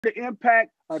the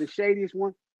impact of the shadiest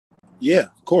one? Yeah,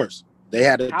 of course. They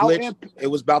had a glitch. It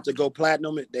was about to go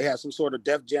platinum. They had some sort of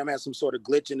Def Jam had some sort of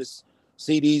glitch in the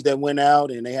CDs that went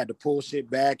out, and they had to pull shit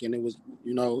back, and it was,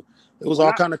 it was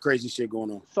all kind of crazy shit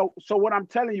going on. So what I'm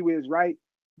telling you is, right,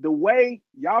 the way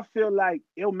y'all feel like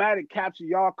Illmatic captured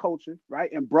y'all culture, right,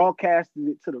 and broadcasted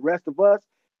it to the rest of us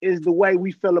is the way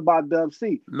we feel about Dub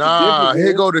C. Nah,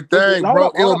 here go the thing, bro.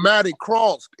 Illmatic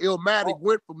crossed. Illmatic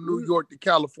went from New York to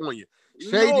California.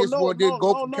 Shadiest one didn't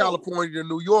go from California to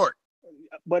New York.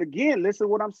 But again, listen to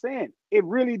what I'm saying. It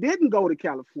really didn't go to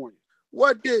California.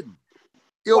 What didn't?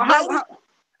 Well,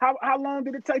 how long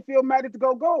did it take for Illmatic to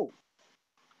go gold?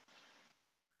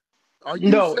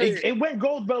 It went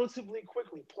gold relatively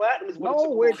quickly. Platinum is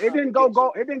what it didn't go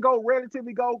gold. It didn't go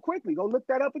relatively gold quickly. Go look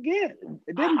that up again.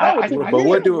 It didn't go.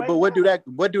 But what do that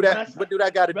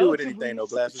got to do with anything, though,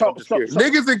 Glasses? I'm just curious.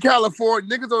 Niggas in California,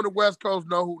 niggas on the West Coast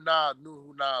knew who Nas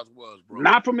was, bro.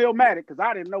 Not from Illmatic, because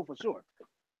I didn't know for sure.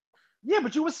 Yeah,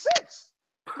 but you were 6.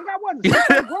 Nigga, I wasn't 6.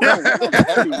 I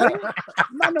was grown.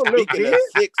 Not no little kid.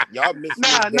 6. Y'all missed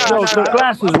So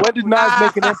Glasses, when did Nas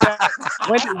make an impact?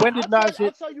 When did Nas hit?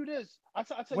 I'll tell you this.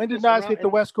 When did Nas hit the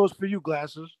West Coast for you,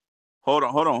 Glasses? Hold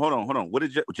on. What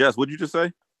did Jess? What did you just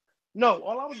say? No,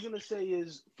 all I was gonna say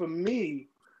is for me,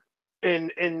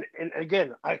 and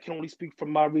again, I can only speak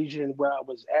from my region and where I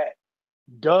was at.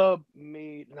 Dub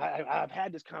made, and I've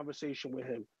had this conversation with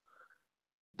him.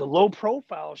 The low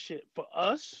profile shit for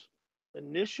us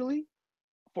initially,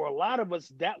 for a lot of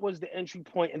us, that was the entry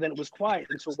point, and then it was quiet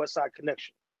until West Side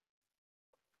Connection.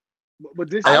 But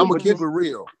this, I'm gonna keep it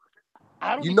real.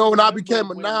 You know when I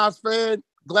became a Nas fan,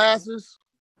 Glasses?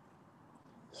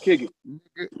 Kick it.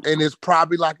 And it's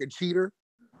probably like a cheater,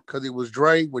 because it was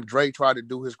Dre when Dre tried to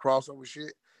do his crossover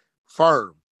shit.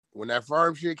 Firm. When that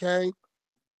Firm shit came,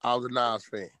 I was a Nas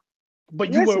fan.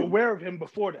 But you were aware of him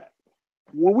before that?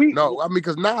 No, I mean,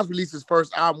 because Nas released his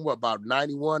first album, about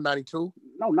 91, 92?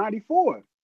 No, 94.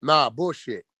 Nah,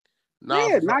 bullshit.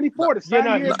 Yeah, 94, the same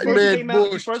year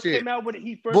he first came out with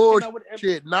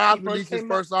bullshit. Nas released his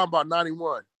first album about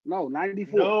 91. No,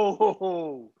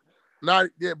 94. No.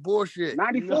 Bullshit.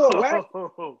 94,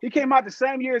 no. He came out the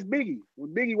same year as Biggie.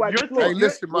 When Biggie wiped the floor. Hey,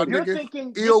 listen, my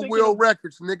nigga. Ill Will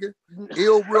Records, nigga.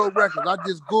 Ill Will Records. I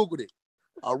just Googled it.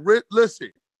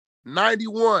 Listen,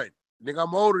 91. Nigga,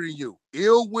 I'm older than you.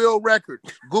 Ill Will Records.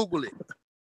 Google it.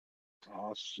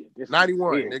 Oh, shit.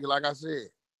 91, nigga, like I said.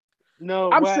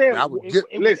 No, I'm saying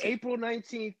it was April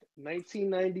 19th,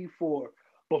 1994.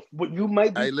 But what you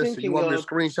might be listen, thinking you want me to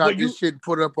screenshot this shit and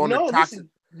put it up on the toxic? Listen,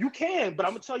 you can, but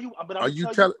I'm gonna tell you. I'm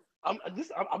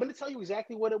gonna tell you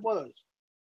exactly what it was.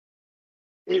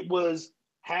 It was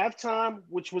Halftime,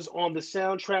 which was on the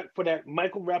soundtrack for that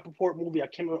Michael Rappaport movie. I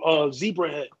can't remember.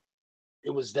 Zebrahead. It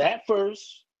was that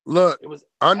first. Look, it was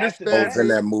understand in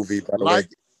that movie, by the way.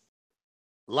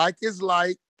 Like it's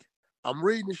like. I'm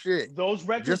reading the shit. Those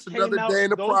records just another day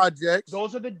in the projects.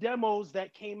 Those are the demos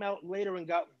that came out later and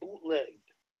got bootlegged.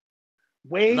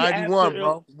 91,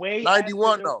 bro.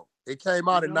 91 though. It came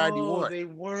out in 91. No, they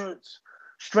weren't.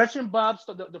 Stretch and Bob.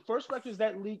 The first records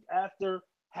that leaked after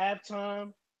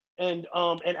Halftime and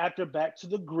after Back to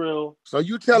the Grill. So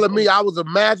you telling me I was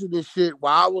imagining shit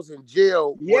while I was in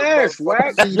jail? Yes,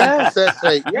 right. Yes.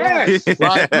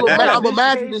 Right. I'm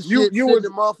imagining shit. You was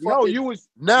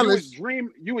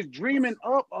dreaming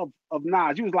up of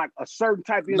Nas. You was like a certain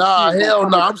type of. Nah, hell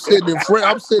no. I'm sitting in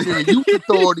the youth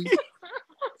authority.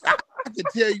 I can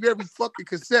tell you every fucking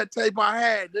cassette tape I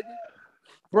had, nigga.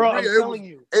 Bro, I'm telling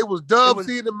you. It was Dub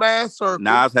C in the Mass Circle.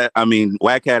 Nas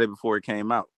Wack had it before it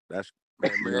came out. That's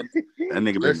man. That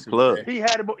nigga been plugged. He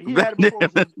had it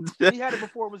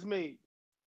before it was made.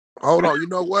 Hold on, you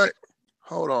know what?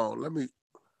 Hold on, let me.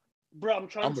 Bro, I'm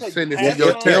trying to send you. This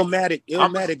your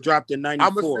Illmatic dropped in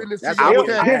 94.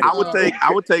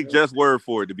 I would take Just word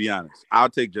for it, to be honest. I'll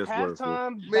take Just word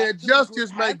for it. Man,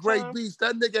 Just made great beats.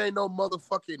 That nigga ain't no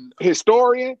motherfucking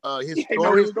historian.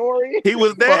 Historian. He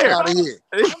was there. I'm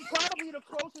probably the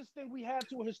closest thing we have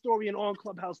to a historian on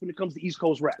Clubhouse when it comes to East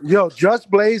Coast rap. Yo,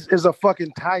 Just Blaze is a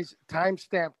fucking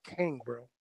timestamp king, bro.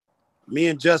 Me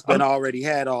and Justin already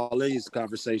had all these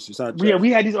conversations. Huh, yeah,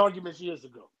 we had these arguments years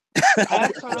ago.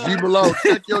 G Malone,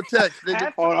 check your text,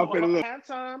 nigga.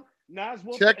 Halftime, Nas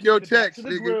check your text,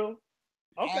 nigga.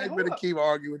 Okay, I ain't gonna keep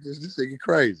arguing with this. This nigga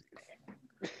crazy.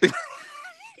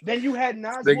 Then you had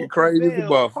Nas. Nigga crazy as a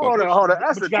motherfucker. Hold on.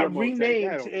 That's got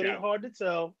renamed. It ain't hard to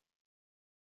tell.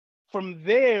 From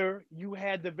there, you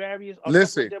had the various.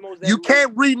 Listen, you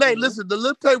can't rename. Listen, the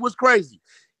lip tape was crazy.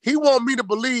 He want me to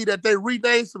believe that they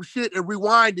renamed some shit and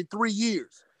rewinded 3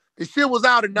 years. The shit was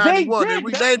out in 91. They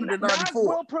renamed it in 94. Nas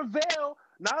Will Prevail.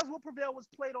 Nas Will Prevail was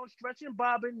played on Stretch and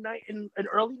Bob in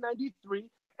early '93,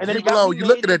 and then Malone, you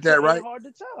looking at that, right? Hard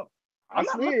to tell. I'm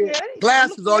not looking at anything.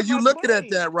 Glasses, are you looking at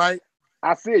that, right?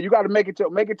 I see it. You got to make it your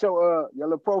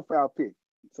little profile pic.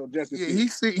 So just he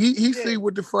see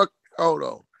what the fuck. Hold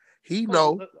on, he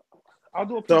know. I'll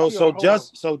do a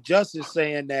PTR. So Just is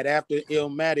saying that after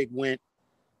Illmatic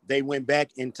they went back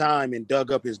in time and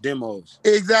dug up his demos.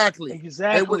 Exactly.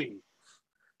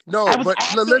 No, but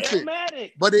listen.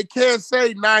 Illmatic. But it can't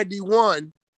say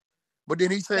 91. But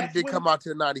then he said it did come out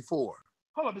till 94.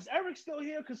 Hold up, is Eric still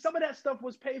here? Because some of that stuff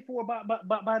was paid for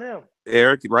by them.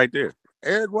 Eric, right there.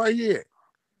 Eric, right here.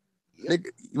 Nigga,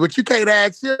 but you can't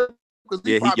ask him because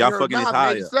y'all fucking his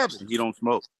high up. He don't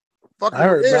smoke. Fucking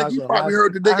Eric, you probably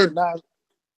heard the nigga.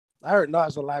 I heard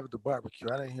Nas on Live at the Barbecue.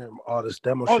 I didn't hear him all this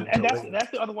demo shit. And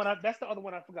that's the other one. That's the other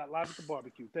one I forgot. Live at the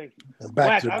Barbecue. Thank you. And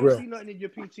back to the grill. I don't see nothing in your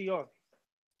PTR.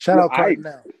 Shout out Carton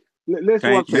now.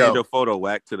 Listen, change your photo,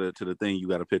 Whack, to the thing you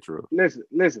got a picture of. Listen.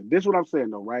 This is what I'm saying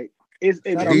though, right?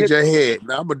 DJ Head.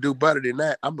 Now I'm gonna do better than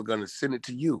that. I'm gonna send it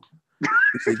to you.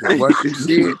 What you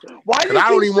said? Why I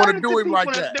don't even want to do him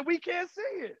like that. We can't see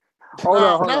it. Hold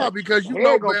on. Because you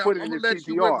know, man, I'm gonna let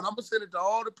you win. I'm gonna send it to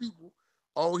all the people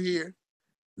on here.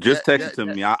 Just text it to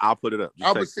me. I'll put it up.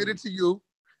 I'm gonna send it to you.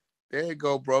 There you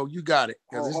go, bro. You got it.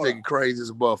 Because this nigga crazy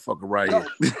as a motherfucker right here.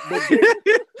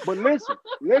 But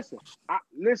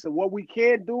listen. What we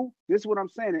can do, this is what I'm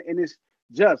saying, and it's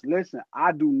just, listen,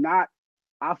 I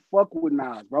fuck with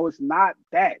Nas, bro. It's not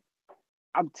that.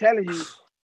 I'm telling you,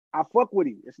 I fuck with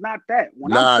him. It's not that.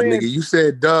 Nigga, you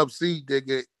said Dub C,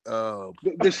 nigga.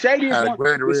 The shadiest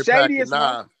one. The shadiest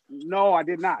one. No, I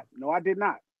did not.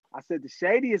 I said the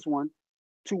shadiest one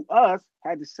to us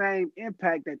had the same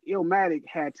impact that Illmatic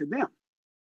had to them.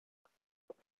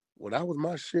 Well, that was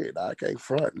my shit. I can't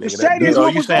front,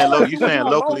 nigga. You saying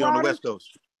locally on the West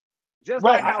Coast? Just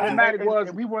like how Illmatic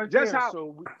was. We weren't just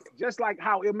just like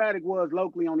how Illmatic was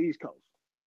locally on the East Coast.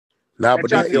 Nah,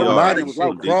 but that Illmatic was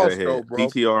across though, bro.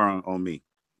 PTR on me.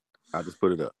 I just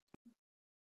put it up.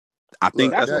 I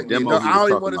think that's a demo. I don't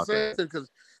even want to say it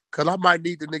because I might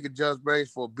need the nigga Just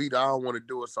Brains for a beat. I don't want to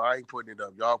do it, so I ain't putting it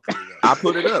up. Y'all put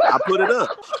it up. I put it up.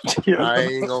 I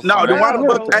ain't gonna. No, then why the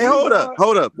fuck? Hey, hold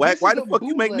up. Why the fuck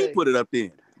you make me put it up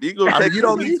then? You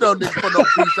don't need no nigga for no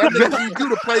beats. That nigga need you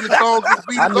to play the songs his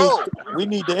beat is on. We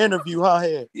need the interview, huh?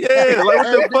 Head? Yeah, like what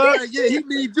the fuck? Yeah, he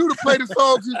needs you to play the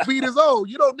songs his beat is on.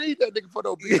 You don't need that nigga for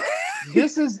no beat.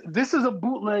 This is a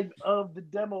bootleg of the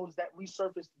demos that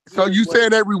resurfaced. So you saying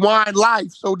that Rewind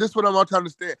Life? So this is what I'm trying to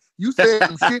understand. You said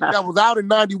some shit that was out in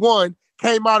 '91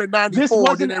 came out in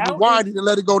 '94, then they rewinded and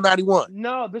let it go '91.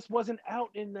 No, this wasn't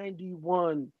out in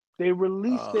 '91. They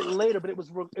released it later, but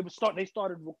they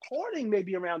started recording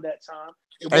maybe around that time.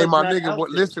 Hey, my nigga,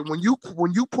 listen, when you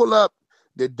pull up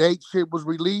the date shit was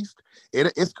released,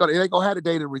 it ain't gonna have the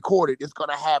date to record it. It's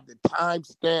gonna have the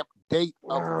timestamp date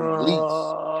of release.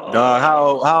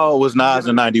 How old was Nas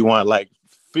in '91? Like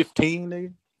 15,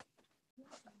 nigga?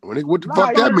 What the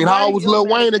fuck that mean? How old was Lil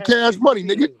Wayne and Cash Money,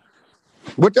 nigga?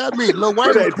 What that mean? Lil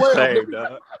Wayne was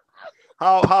 12.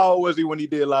 How old was he when he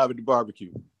did Live at the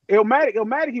Barbecue?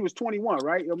 Illmatic, he was 21,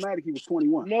 right? Illmatic, he was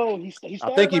 21. No, he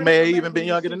I think he may have even been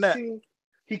younger than that.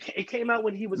 It came out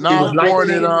when he was 19.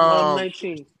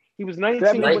 He was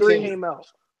 19 when it came out.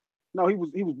 No, he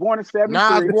was born in 73.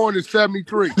 Nas born in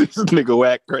 73. This nigga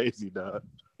Whack crazy, dog.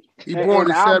 He born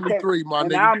in 73, my nigga.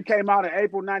 The album came out in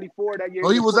April 94 that year. Oh,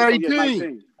 he was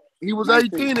 18. He was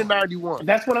 18 in 91.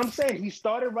 That's what I'm saying. He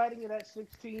started writing it at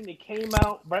 16. It came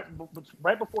out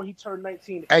right before he turned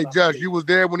 19. Hey, Judge, you was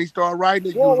there when he started writing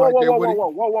it? Whoa.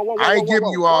 I ain't giving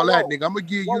you all that, nigga. I'm going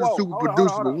to give you the super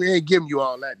producer, but we ain't giving you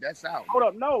all that. That's out. Hold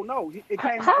up. No.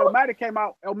 Illmatic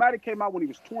came out when he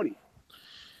was 20.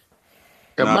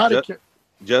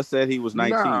 Just said he was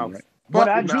 19. Right? But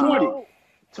I do know,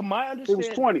 to my understanding, he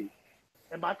was 20.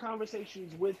 In my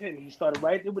conversations with him, he started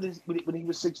writing when he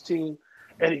was 16.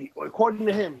 And according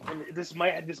to him, and this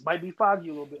might be foggy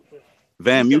a little bit.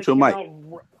 Van, mute your mic.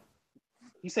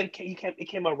 He said it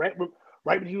came out right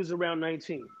when he was around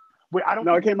 19.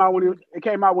 It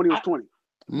came out when he was 20.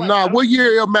 Nah, what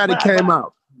year Illmatic came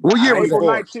out? What year was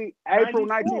it? April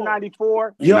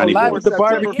 1994. Yo, Live at the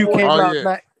Barbecue came out.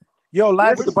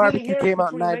 Live at the Barbecue came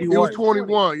out in 91. It was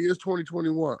 21. It was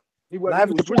 2021.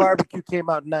 Live at the Barbecue came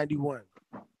out in 91.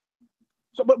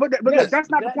 So, but that's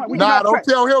not the point. Don't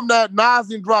tell him that Nas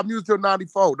didn't drop music till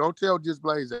 94. Don't tell Just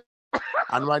Blaze that.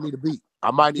 I might need a beat.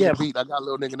 I got a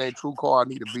little nigga named True Car. I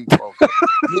need a beat, folks.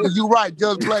 Nigga, you right,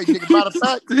 Just Blaze. Nigga, matter of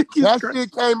fact, that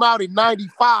shit came out in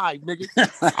 95,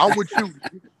 nigga. I'm with you.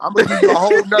 I'm gonna give you a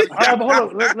whole nother. All right, but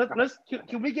hold on.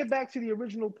 Can we get back to the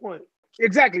original point?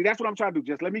 Exactly. That's what I'm trying to do.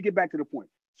 Just let me get back to the point.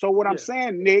 So what I'm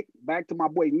saying, Nick, back to my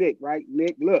boy Nick, right?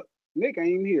 Nick, look, Nick ain't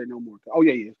even here no more. Oh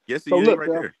yeah, he is. Yes, he so is look, right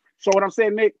there. So what I'm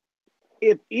saying, Nick,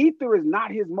 if Ether is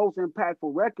not his most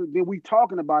impactful record, then we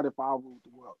talking about If I Ruled the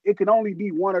World. It can only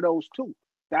be one of those two.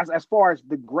 That's as far as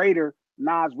the greater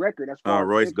Nas record, as far as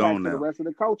Royce impact gone to now. the rest of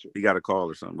the culture. He got a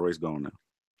call or something. Royce gone now.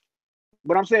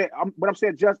 But I'm saying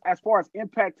just as far as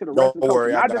impact to the rest of the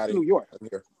culture, not just to New York.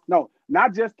 No,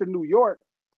 not just to New York,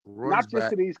 not just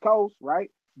to the East Coast,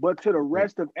 right? But to the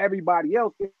rest of everybody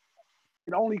else. It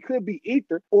only could be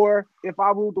Ether or If I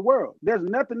Ruled the World. There's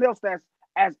nothing else that's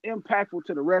as impactful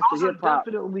to the rest of hip hop.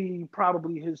 Definitely,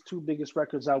 probably his two biggest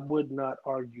records. I would not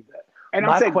argue that. And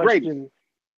I'm saying great.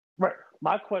 Right.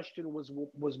 My question was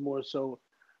more so.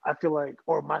 I feel like,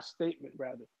 or my statement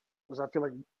rather, was I feel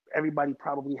like everybody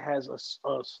probably has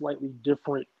a slightly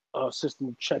different system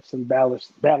of checks and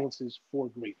balances for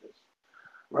greatness.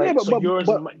 Right. Yeah,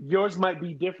 yours might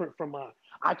be different from mine.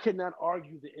 I cannot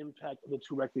argue the impact of the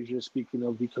two records you're speaking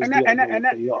of because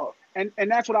they are. And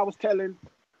that's what I was telling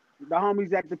the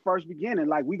homies at the first beginning.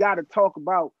 Like, we got to talk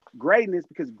about greatness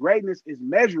because greatness is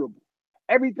measurable.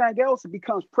 Everything else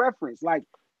becomes preference. Like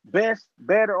best,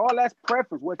 better, all that's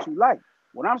preference, what you like.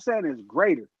 What I'm saying is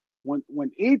greater.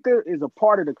 When Ether is a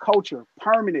part of the culture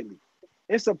permanently,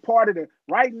 it's a part of the.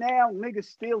 Right now, niggas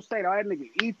still say, "Oh, that nigga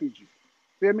Ethered you."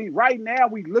 Feel me? Right now,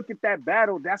 we look at that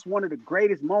battle. That's one of the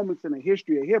greatest moments in the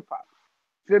history of hip hop.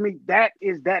 Feel me? That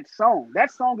is that song. That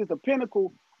song is the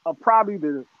pinnacle of probably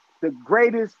the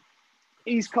greatest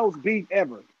East Coast beat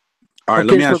ever. All right,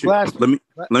 let me ask you. Let me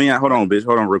hold on, bitch.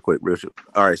 Hold on, real quick, real shit.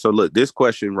 All right, so look, this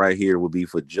question right here will be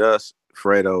for just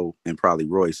Fredo and probably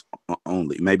Royce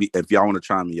only. Maybe if y'all want to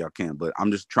chime in, y'all can. But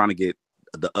I'm just trying to get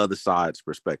the other side's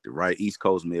perspective, right? East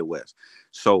Coast, Midwest.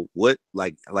 So what,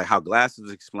 like how Glass is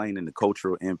explaining the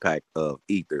cultural impact of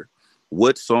Ether,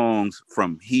 what songs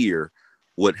from here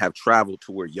would have traveled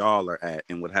to where y'all are at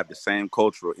and would have the same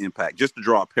cultural impact, just to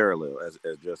draw a parallel, as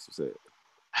Justice said.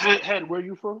 Head, where are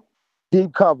you from?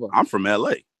 Deep Cover. I'm from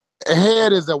LA.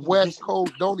 Head is a West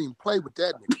Coast. Don't even play with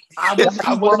that nigga.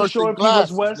 I wasn't sure if he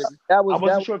was West. I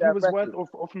wasn't sure if he was West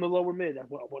or from the lower mid. I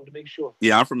wanted to make sure.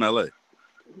 Yeah, I'm from LA.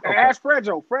 Okay. Ask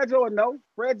Fredo. Fredo will know.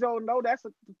 Fredo will know. That's a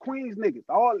Queens niggas.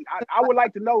 I would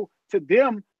like to know to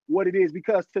them what it is,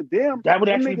 because to them, that would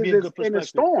actually be a good in the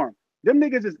storm. Them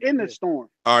niggas is in the storm.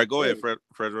 All right, go ahead,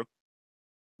 Fredo.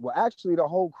 Well, actually, the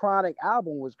whole Chronic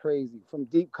album was crazy. From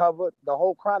Deep Cover, the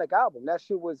whole Chronic album. That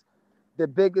shit was the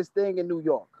biggest thing in New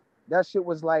York. That shit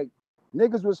was like,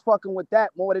 niggas was fucking with that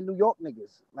more than New York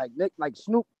niggas. Like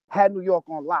Snoop had New York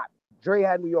on lock. Dre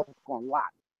had New York on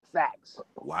lock. Facts.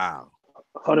 Wow.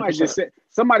 Somebody just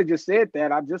said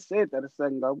that. I just said that a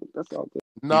second ago. That's all good.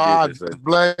 Nah,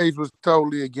 Blaze was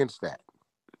totally against that.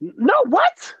 No,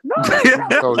 what? No.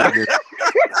 Totally against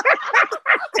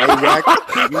Hey,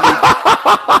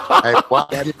 Wack,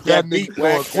 that nigga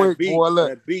going quick, boy.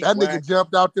 Look, that nigga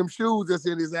jumped out them shoes that's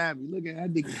in his Abbey. Look at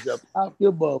that nigga jump out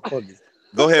your motherfuckers.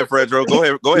 Go ahead, Fredo.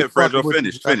 Go ahead, Fredo.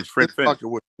 Finish.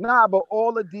 Nah, but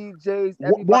all the DJs,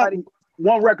 everybody.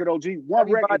 One record, OG.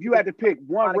 One record. If you had to pick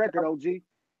one record, OG.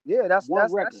 Yeah, that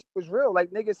was real.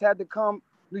 Like, niggas had to come.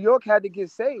 New York had to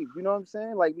get saved. You know what I'm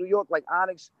saying? Like, New York, like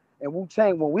Onyx and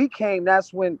Wu-Tang. When we came,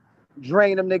 that's when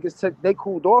Dre and them niggas they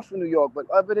cooled off from New York. But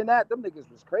other than that, them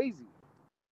niggas was crazy.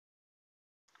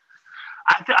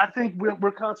 I think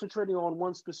we're concentrating on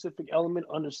one specific element,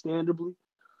 understandably.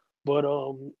 But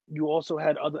you also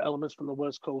had other elements from the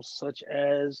West Coast, such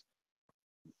as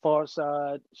Far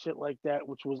Side, shit like that,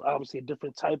 which was obviously a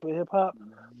different type of hip hop.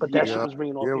 But that shit was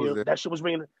ringing off here. That shit was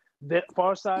ringing. That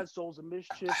Far Side, Souls of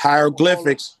Mischief,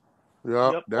 Hieroglyphics.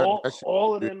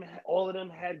 All of them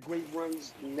had great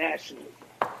runs nationally.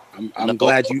 I'm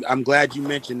glad you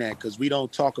mentioned that, because we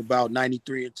don't talk about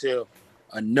 93 until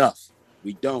enough.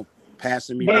 We don't.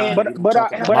 Passing me by. But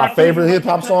my favorite hip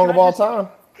hop song of all time.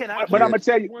 But I'm gonna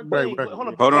tell you.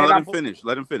 Hold on, let him finish.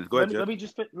 Let him finish. Go ahead, Jeff.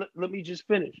 Let me just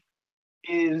finish.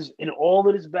 Is in all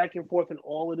of this back and forth and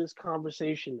all of this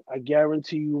conversation, I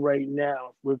guarantee you right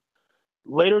now, with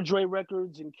later Dre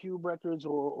records and Cube records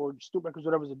or Snoop records,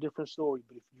 whatever, is a different story.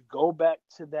 But if you go back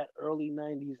to that early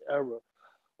 90s era,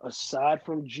 aside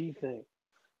from G-Thing,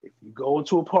 if you go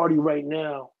into a party right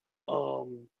now,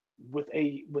 with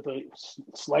a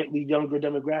slightly younger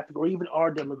demographic or even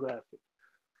our demographic,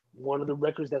 one of the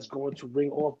records that's going to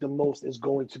ring off the most is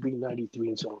going to be 93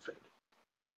 and So Offended.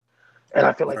 And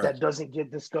I feel like that doesn't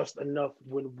get discussed enough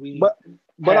when we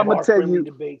but I'm gonna tell you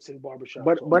debates in barbershop.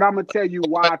 But I'm gonna tell you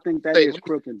why I think that is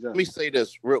crooked. Let me say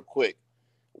this real quick.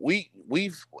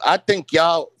 I think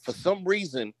y'all, for some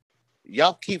reason,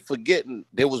 y'all keep forgetting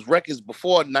there was records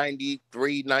before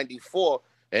 93, 94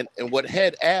 And what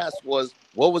Head asked was,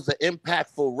 what was the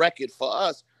impactful record for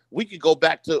us? We could go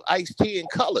back to Ice-T and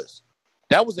Colors.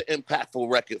 That was an impactful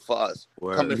record for us.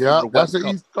 Coming from the West Coast.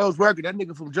 Coast. East Coast record. That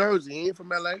nigga from Jersey. He ain't from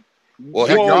LA. Well,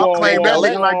 y'all claim that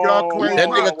nigga like y'all claim that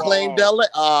nigga claimed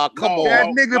LA. Come on. That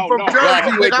nigga from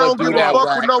Jersey. You ain't gonna do that,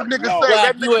 Wack. No nigga say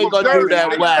that nigga you ain't gonna do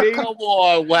that, Wack. Come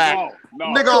on, Wack.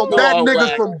 That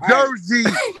nigga's from Jersey.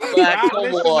 Wack,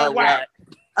 come on, Wack.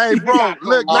 Hey, bro,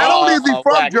 look, not only is he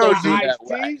from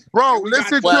Jersey, bro,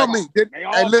 listen to me.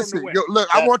 Hey, listen,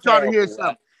 look, I want y'all to hear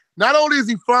something. Not only is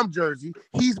he from Jersey,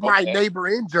 he's my neighbor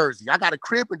in Jersey. I got a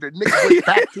crib in there. Nigga went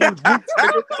back to his roots,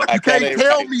 nigga. You can't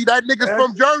tell me that nigga's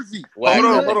from Jersey. Hold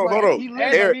on.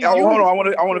 Eric, hold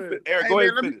on. I want to. Eric, go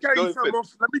ahead. Let me tell you something.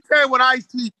 Let me tell you what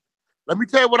Ice-T. Let me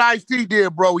tell you what Ice-T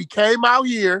did, bro. He came out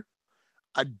here,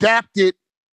 adapted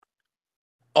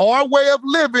our way of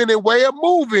living and way of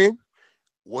moving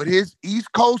with his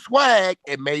East Coast swag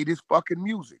and made his fucking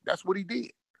music. That's what he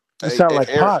did. You sound like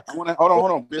Pac. Hold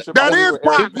on, Bishop. That is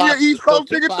Pac. He an East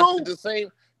Coast nigga too.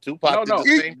 Tupac did the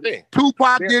same thing.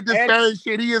 Tupac did the same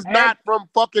shit. He is not from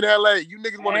fucking LA. You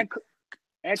niggas want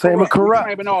to. Same with Corrupt.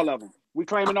 We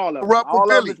claiming all of them. Corrupt from all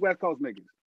Philly. of us West Coast niggas.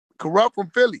 Corrupt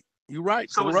from Philly. You right.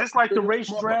 So is this like the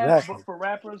race draft, but for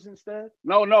rappers instead?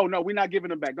 No. We're not giving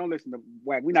them back. Don't listen to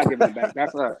Wack. We're not giving them back.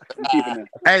 That's us. We're keeping them.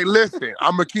 Hey, listen.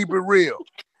 I'm gonna keep it real.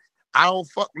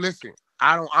 Listen.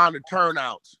 I don't honor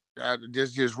turnouts.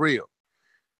 That's just real.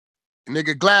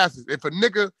 Nigga glasses. If a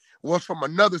nigga was from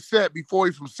another set before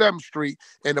he's from 7th Street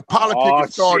and the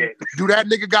politicking started, do that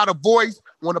nigga got a voice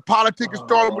when the politicking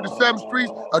started with the 7th Street,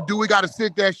 or do we gotta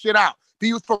sit that shit out? If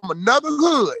he was from another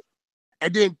hood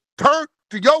and then turned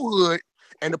to your hood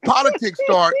and the politics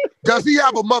start, does he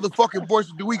have a motherfucking voice,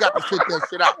 or do we got to sit that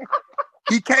shit out?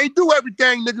 He can't do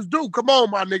everything niggas do. Come on,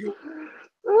 my nigga.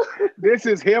 This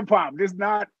is hip hop. This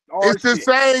not It's the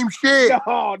same shit.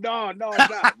 No.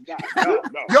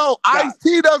 Yo,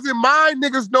 Ice-T doesn't mind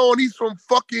niggas knowing he's from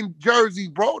fucking Jersey,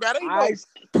 bro. That ain't no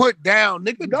put down,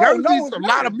 nigga. Jersey's a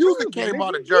lot of music came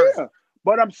out of Jersey. Yeah.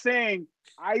 But I'm saying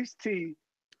Ice-T,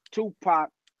 Tupac,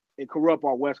 and Corrupt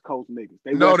are West Coast niggas.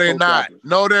 No, they're not. Rappers.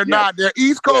 No, they're not. They're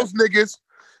East Coast niggas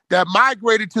that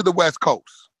migrated to the West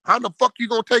Coast. How the fuck you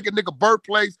gonna take a nigga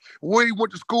birthplace, where he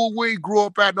went to school, where he grew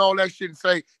up at, and all that shit, and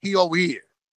say he over here?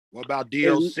 What about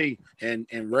DLC and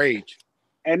Rage?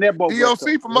 And they're both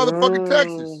DLC from motherfucking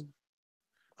Texas.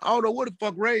 I don't know where the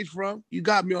fuck Rage from. You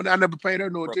got me on that. I never paid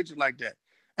her no attention like that.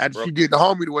 After she did the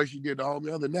homie the way she did the homie.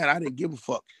 Other than that, I didn't give a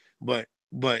fuck. But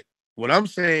what I'm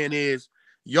saying is,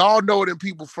 y'all know them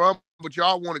people from, but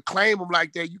y'all want to claim them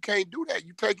like that. You can't do that.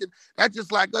 You taking that's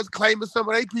just like us claiming some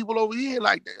of they people over here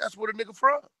like that. That's where the nigga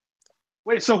from.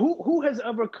 Wait, so who has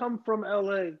ever come from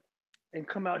LA and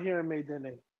come out here and made their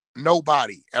name?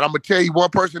 Nobody. And I'm gonna tell you one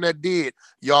person that did.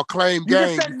 Y'all claimed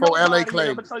game before LA claimed him.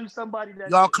 I'm gonna tell you somebody that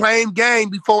y'all claimed game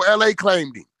before LA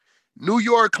claimed him. New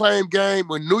York claimed game.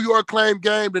 When New York claimed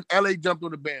game, then LA jumped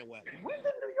on the bandwagon. When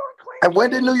did New York claim? And when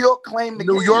did New York claim the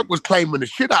game? New York was claiming the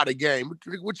shit out of game.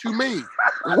 What you mean?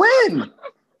 When?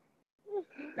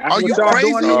 Are you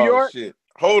crazy? New York? Shit.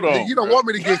 Hold on. You don't want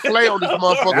me to get slay on this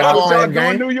motherfucker. That's what y'all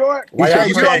doing, New York? You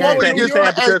don't want me to get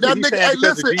slay. Hey,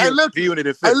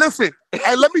 listen.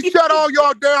 Hey, let me shut all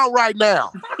y'all down right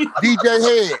now.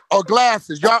 DJ Head or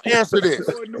Glasses, y'all answer this.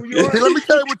 Let me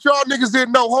tell you what y'all niggas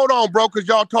didn't know. Hold on, bro, because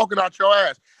y'all talking out your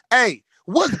ass. Hey,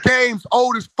 what's Game's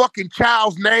oldest fucking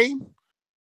child's name?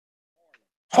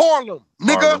 Harlem,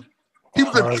 nigga. Harlem. He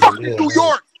was in fucking New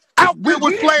York. Out there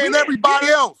was playing everybody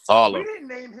else. We didn't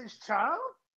name his child.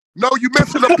 No, you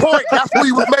missing the point. That's where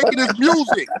he was making his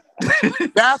music.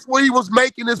 That's where he was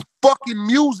making his fucking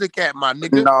music at, my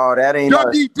nigga. No, that ain't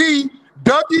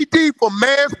Dougie D from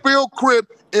Mansfield Crib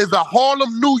is a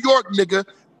Harlem, New York nigga.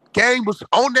 Game was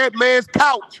on that man's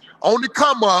couch on the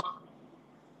come up.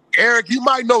 Eric, you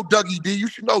might know Dougie D. You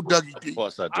should know Dougie D. Of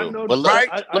course I do. Know, but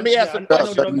let me ask a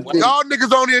question. Y'all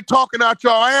niggas on here talking out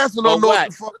y'all ass and don't know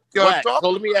what the fuck y'all talking. So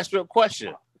let me ask you a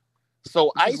question.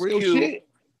 So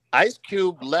Ice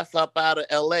Cube left up out of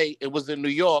LA and was in New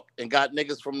York and got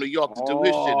niggas from New York to do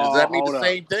his shit. Does that mean the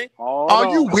same thing? Are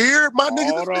you weird, my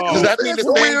niggas? Does that mean the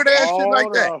same weird ass shit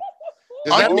like that?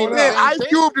 Does that mean Ice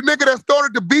Cube, the nigga that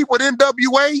started the beat with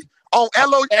NWA on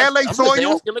LA soil? I'm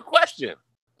asking the question.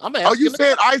 Are you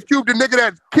saying Ice Cube, the nigga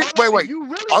that kicked? Wait. You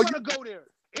really want to go there?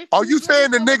 Are you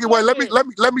saying the nigga? Wait,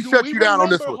 let me shut you down on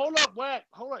this one. Hold up, Wack.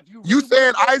 Hold up. You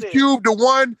saying Ice Cube, the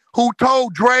one who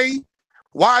told Dre,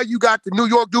 why you got the New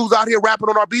York dudes out here rapping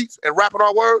on our beats and rapping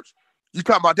our words? You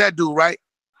talking about that dude, right?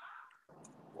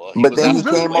 Well, but then he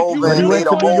came over and made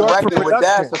a whole record with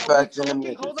Das Effect.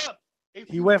 Hold up. if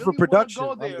he you went really for production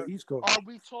go there, on the East Coast. are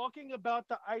we talking about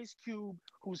the Ice Cube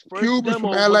whose first Cube is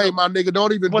demo from LA, my nigga.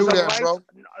 Don't even do that, bro.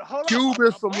 Cube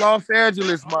is from Los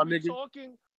Angeles, my nigga.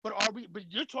 But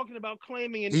you're talking about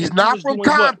claiming and he's not from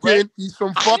Compton. What, right? He's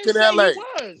from I fucking didn't say LA. He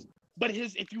was. But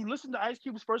if you listen to Ice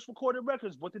Cube's first recorded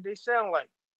records, what did they sound like?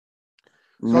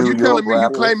 So you telling me you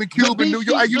claiming Cube in New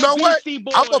York? Hey, you know what?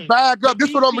 I'm gonna bag up. This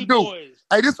is what I'm gonna do.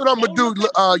 Hey, this is what I'm gonna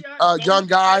do, young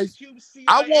guys.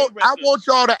 I want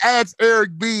y'all to ask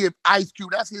Eric B if Ice Cube,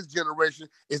 that's his generation,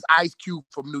 is Ice Cube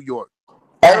from New York.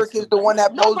 Eric is the one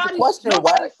that posed the question.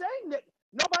 Nobody's saying that.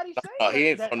 Nobody's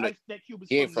saying that Cube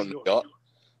is from New York.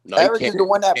 No, Eric is the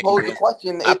one that posed the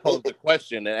question. I posed the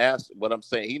question and asked what I'm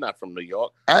saying. He's not from New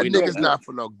York. That nigga's not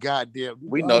from no goddamn.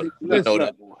 We know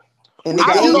that. And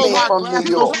I don't know why. from New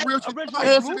York.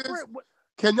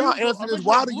 Can y'all answer this?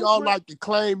 Why do y'all like to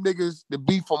claim niggas to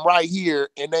be from right here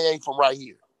and they ain't from right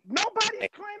here? Nobody's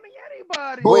claiming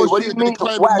anybody. Wait, what do you mean?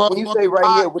 When you say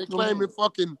right here, what they claiming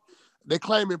fucking. They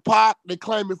claiming Pac. They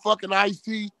claiming fucking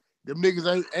Ice-T. Them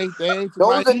niggas ain't they ain't from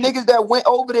those right are here. niggas that went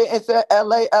over there and said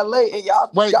LA, and y'all.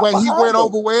 Wait, he went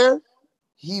over where?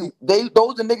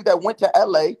 Those are niggas that went to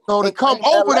LA. So to come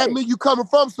over, that mean you coming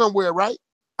from somewhere, right?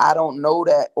 I don't know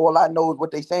that. All I know is what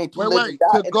they saying.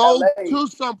 To go to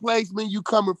someplace mean you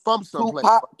coming from someplace.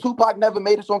 Tupac never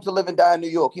made a song to live and die in New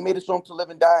York. He made a song to live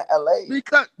and die in LA.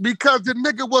 Because the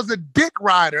nigga was a dick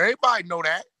rider. Everybody know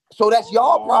that. So that's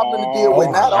y'all problem to deal with,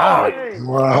 not ours.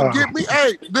 Don't get me.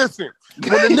 Hey, listen.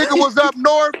 When the nigga was up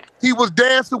north, he was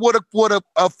dancing with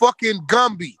a fucking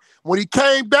Gumby. When he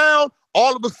came down,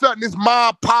 all of a sudden it's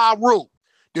Mob Pyru.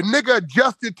 The nigga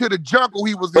adjusted to the jungle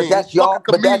he was in. That's y'all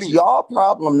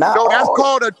problem, not No, that's ours.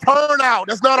 called a turnout.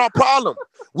 That's not our problem.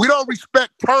 We don't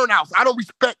respect turnouts. I don't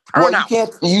respect turnouts.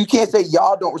 Well, you can't say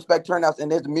y'all don't respect turnouts, and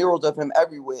there's murals of him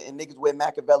everywhere, and niggas wear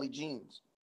Machiavelli jeans.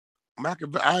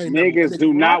 Niggas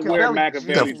do not wear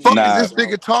Machiavelli jeans. The fuck is this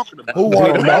nigga talking about? Who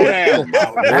wanted to know?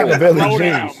 Machiavelli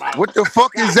jeans. What the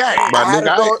fuck is that, my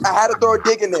nigga? I had to throw a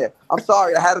dig in there. I'm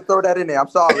sorry. I had to throw that in there. I'm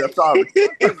sorry. Is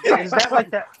that like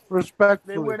that?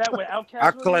 Respectfully. They wear that with Outkast?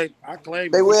 I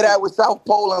claim. They wear that with South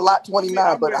Pole and Lot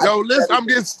 29. But listen, I'm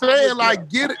just saying, like,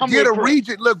 get a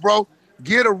region. Look, bro,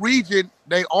 get a region.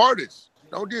 They artists.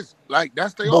 Don't just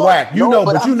that's the. But Wack, you know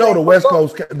the West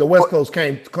Coast. The West Coast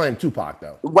claimed Tupac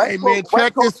though. Hey man,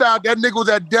 check this out. That nigga was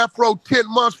at death row 10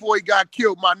 months before he got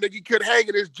killed. My nigga, he could hang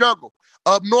in his jungle.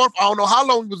 Up north, I don't know how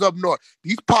long he was up north.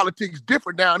 These politics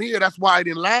different down here. That's why it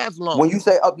didn't last long. When you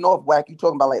say up north, Wack, you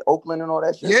talking about like Oakland and all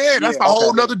that shit? Yeah, that's a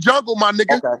whole nother jungle, my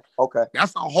nigga. Okay.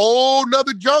 That's a whole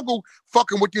nother jungle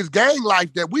fucking with this gang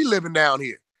life that we living down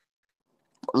here.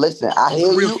 Listen, I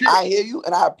hear you,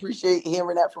 and I appreciate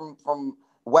hearing that from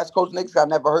West Coast niggas. I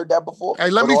never heard that before.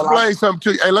 Hey, let me explain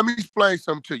something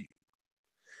to you.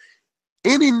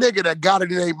 Any nigga that got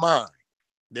it in their mind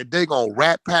that they gonna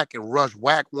Rat Pack and rush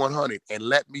Wack 100 and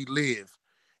let me live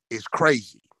is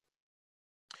crazy.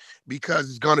 Because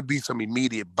it's gonna be some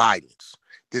immediate violence.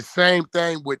 The same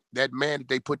thing with that man that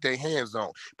they put their hands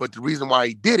on. But the reason why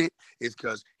he did it is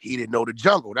because he didn't know the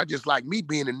jungle. That's just like me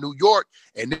being in New York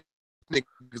and this nigga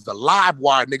is a live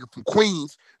wire nigga from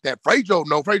Queens that Frejo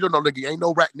know nigga ain't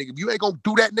no rat nigga. If you ain't gonna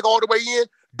do that nigga all the way in,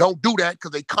 don't do that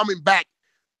because they coming back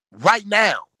right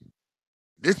now.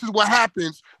 This is what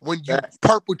happens when you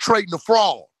perpetrating the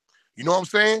fraud. You know what I'm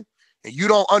saying? And you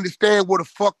don't understand where the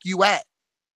fuck you at.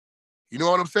 You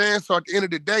know what I'm saying? So at the end of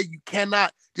the day, you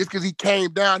cannot, just because he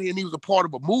came down here and he was a part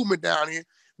of a movement down here,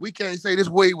 we can't say this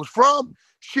is where he was from.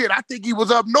 Shit, I think he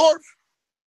was up north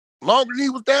longer than he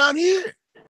was down here.